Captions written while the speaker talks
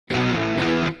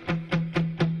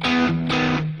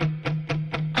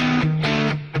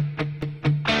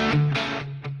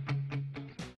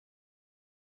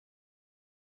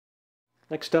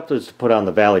Next up is to put on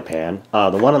the valley pan.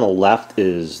 The one on the left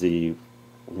is the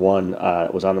one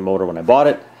that was on the motor when I bought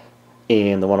it,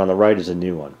 and the one on the right is a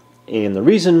new one. And the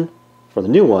reason for the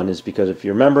new one is because, if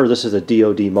you remember, this is a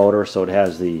DOD motor, so it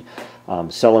has the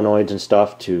solenoids and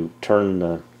stuff to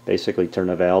basically turn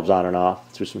the valves on and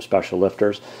off through some special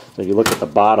lifters. So if you look at the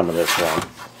bottom of this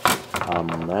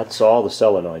one, that's all the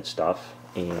solenoid stuff,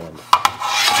 and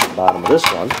the bottom of this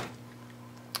one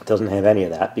doesn't have any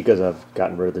of that because I've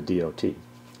gotten rid of the DOD.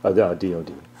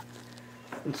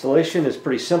 Installation is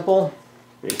pretty simple.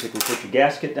 Basically, put your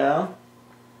gasket down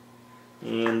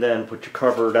and then put your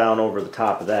cover down over the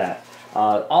top of that.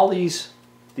 All these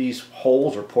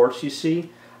holes or ports you see,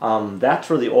 that's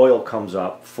where the oil comes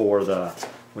up for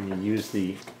when you use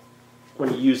the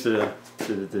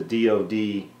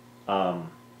DOD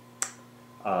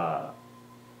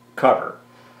cover.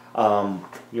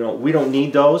 We don't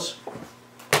need those.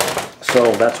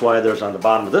 So that's why there's on the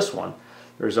bottom of this one,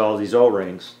 there's all these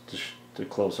O-rings to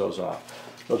close those off.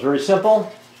 So it's very simple.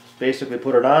 Basically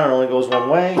put it on, it only goes one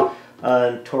way,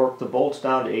 and torque the bolts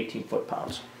down to 18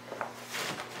 foot-pounds.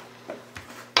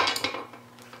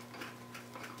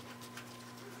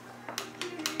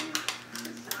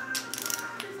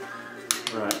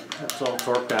 Alright, that's all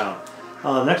torqued down.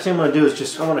 Next thing I'm going to do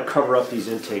is I want to cover up these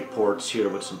intake ports here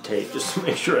with some tape, just to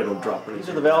make sure I don't drop anything. These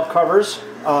are the valve covers.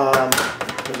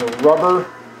 There's a rubber,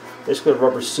 basically a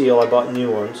rubber seal. I bought new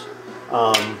ones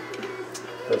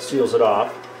that seals it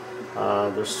off.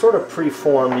 They're sort of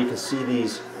pre-formed. You can see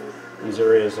these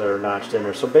areas that are notched in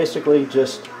there. So basically,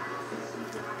 just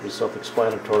be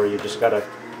self-explanatory. You just got to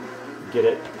get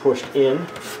it pushed in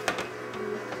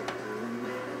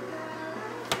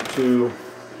to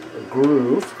a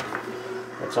groove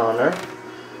that's on there,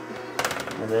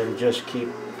 and then just keep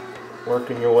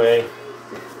working your way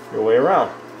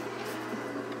around.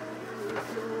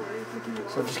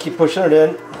 So just keep pushing it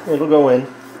in, it'll go in.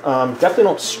 Definitely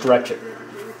don't stretch it.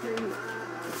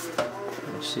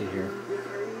 Let's see here.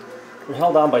 We're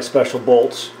held on by special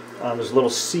bolts. There's a little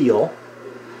seal.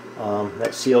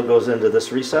 That seal goes into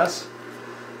this recess,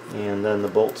 and then the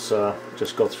bolts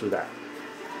just go through that.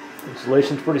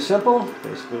 Installation's pretty simple.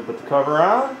 Basically put the cover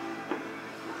on,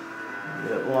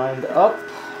 get it lined up.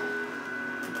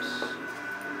 Oops.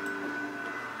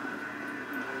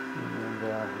 And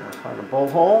I'll find a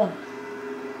bolt hole.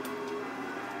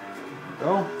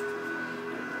 Go.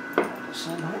 This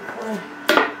in, hopefully.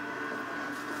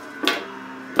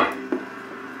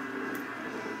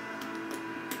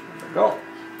 There we go.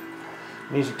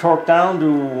 These are torqued down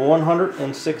to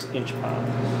 106 inch-pounds.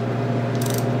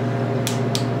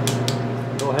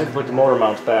 Go ahead and put the motor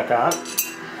mounts back on.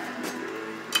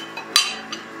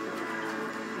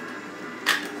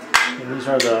 And these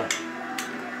are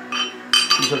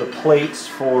the plates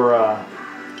for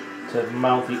to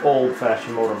mount the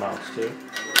old-fashioned motor mounts to.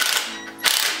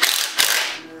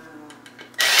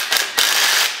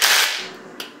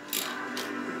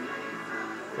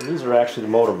 And these are actually the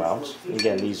motor mounts.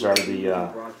 Again, these are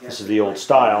this is the old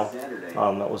style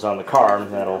that was on the car, and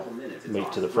that'll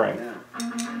mate to the frame.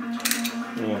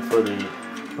 And put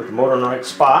the motor in the right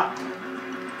spot.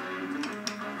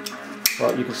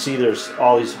 Well, you can see there's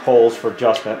all these holes for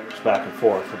adjustment back and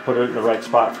forth. So put it in the right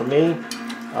spot for me.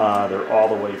 They're all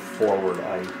the way forward,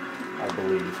 I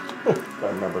believe, if I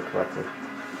remember correctly.